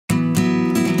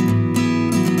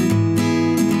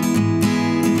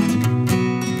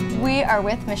are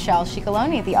with Michele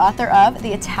Scicolone, the author of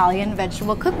the Italian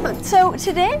Vegetable Cookbook. So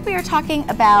today we are talking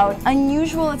about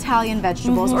unusual Italian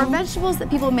vegetables, or vegetables that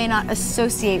people may not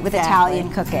associate with Italian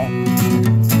cooking.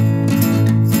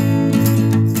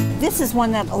 This is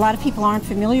one that a lot of people aren't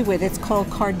familiar with. It's called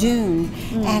cardoon,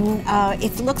 and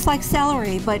it looks like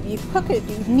celery, but you cook it.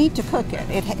 You need to cook it.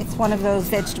 It's one of those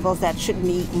vegetables that shouldn't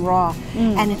be eaten raw,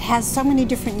 and it has so many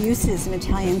different uses in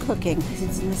Italian cooking.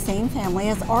 It's in the same family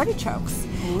as artichokes,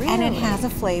 and it has a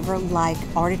flavor like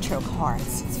artichoke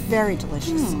hearts. It's very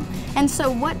delicious. And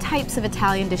so, what types of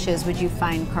Italian dishes would you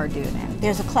find cardoon in?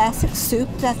 There's a classic soup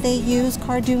that they use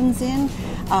cardoons in.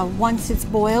 Once it's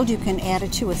boiled, you can add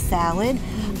it to a salad.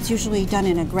 It's usually done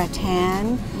in a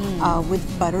gratin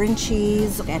with butter and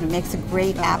cheese, and it makes a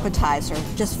great appetizer,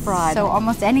 just fried. So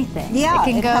almost anything. Yeah,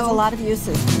 it has a lot of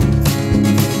uses.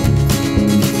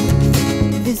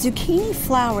 The zucchini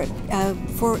flower,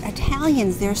 for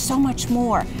Italians, there's so much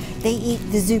more. They eat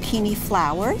the zucchini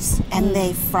flowers, and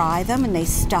they fry them, and they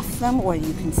stuff them, or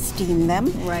you can steam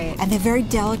them. Right. And they're very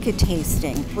delicate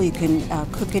tasting. Well, you can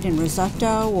cook it in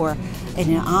risotto or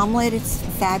in an omelet. It's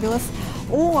fabulous.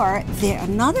 Or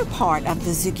another part of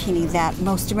the zucchini that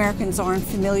most Americans aren't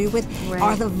familiar with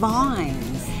are the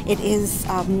vines. It is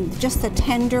just the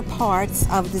tender parts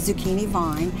of the zucchini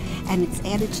vine, and it's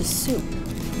added to soup.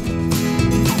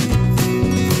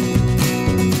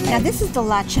 Now this is the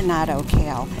lacinato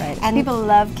kale. Right. And people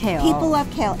love kale. People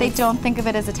love kale. They don't think of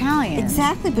it as Italian.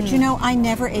 Exactly, but you know, I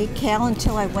never ate kale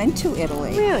until I went to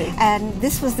Italy. Really? And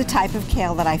this was the type of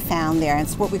kale that I found there.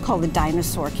 It's what we call the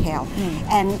dinosaur kale.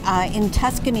 And in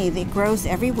Tuscany, it grows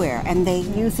everywhere, and they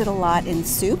use it a lot in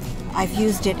soup. I've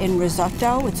used it in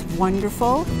risotto. It's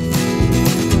wonderful.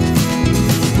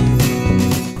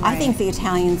 I think the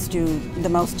Italians do the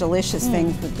most delicious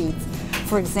things with beets.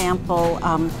 For example,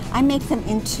 I make them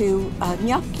into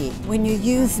gnocchi. When you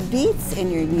use beets in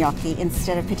your gnocchi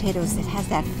instead of potatoes, it has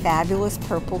that fabulous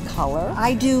purple color.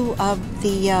 I do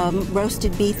the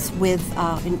roasted beets with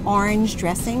an orange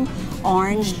dressing,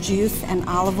 orange juice and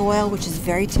olive oil, which is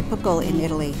very typical in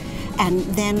Italy. And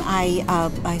then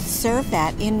I serve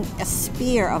that in a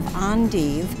spear of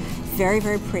endive, very,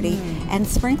 very pretty, and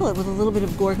sprinkle it with a little bit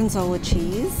of gorgonzola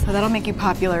cheese. So that'll make you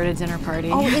popular at a dinner party.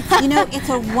 Oh, it's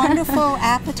a wonderful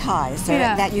appetizer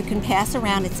that you can pass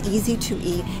around. It's easy to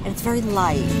eat, and it's very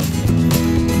light.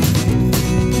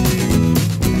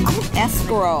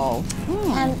 Escarole.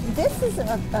 And this is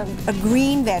a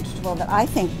green vegetable that I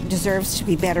think deserves to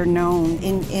be better known.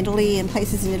 In Italy, in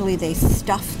places in Italy, they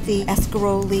stuff the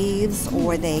escarole leaves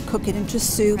or they cook it into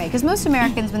soup. Right, because most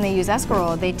Americans, when they use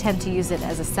escarole, they tend to use it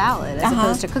as a salad as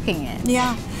opposed to cooking it.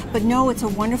 Yeah, but no, it's a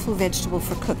wonderful vegetable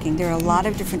for cooking. There are a lot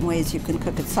of different ways you can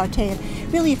cook it. Saute it.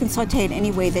 Really, you can saute it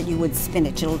any way that you would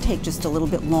spinach. It'll take just a little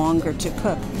bit longer to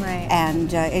cook. Right. And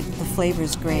the flavor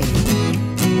is great.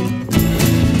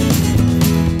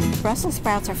 Brussels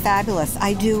sprouts are fabulous.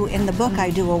 In the book, I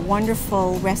do a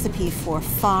wonderful recipe for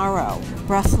farro,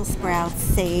 Brussels sprouts,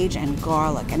 sage, and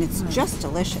garlic, and it's just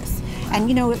delicious. And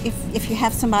you know, if you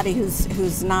have somebody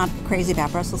who's not crazy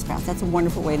about Brussels sprouts, that's a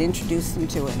wonderful way to introduce them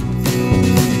to it.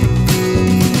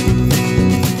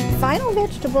 Final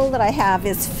vegetable that I have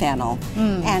is fennel,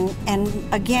 and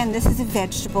again, this is a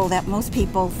vegetable that most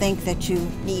people think that you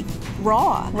eat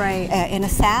raw in a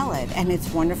salad, and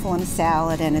it's wonderful in a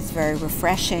salad, and it's very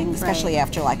refreshing, especially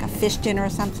after like a fish dinner or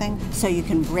something. So you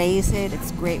can braise it.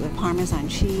 It's great with Parmesan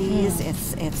cheese.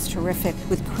 It's terrific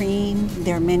with cream.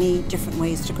 There are many different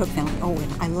ways to cook fennel. Oh,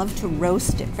 and I love to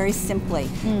roast it very simply.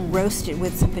 Roast it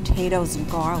with some potatoes and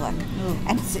garlic,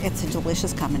 and it's a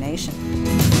delicious combination.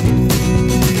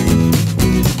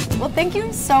 Well, thank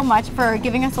you so much for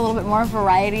giving us a little bit more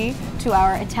variety to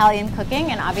our Italian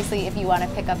cooking. And obviously, if you want to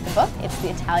pick up the book, it's the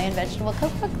Italian Vegetable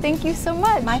Cookbook. Thank you so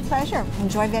much. My pleasure.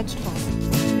 Enjoy vegetables.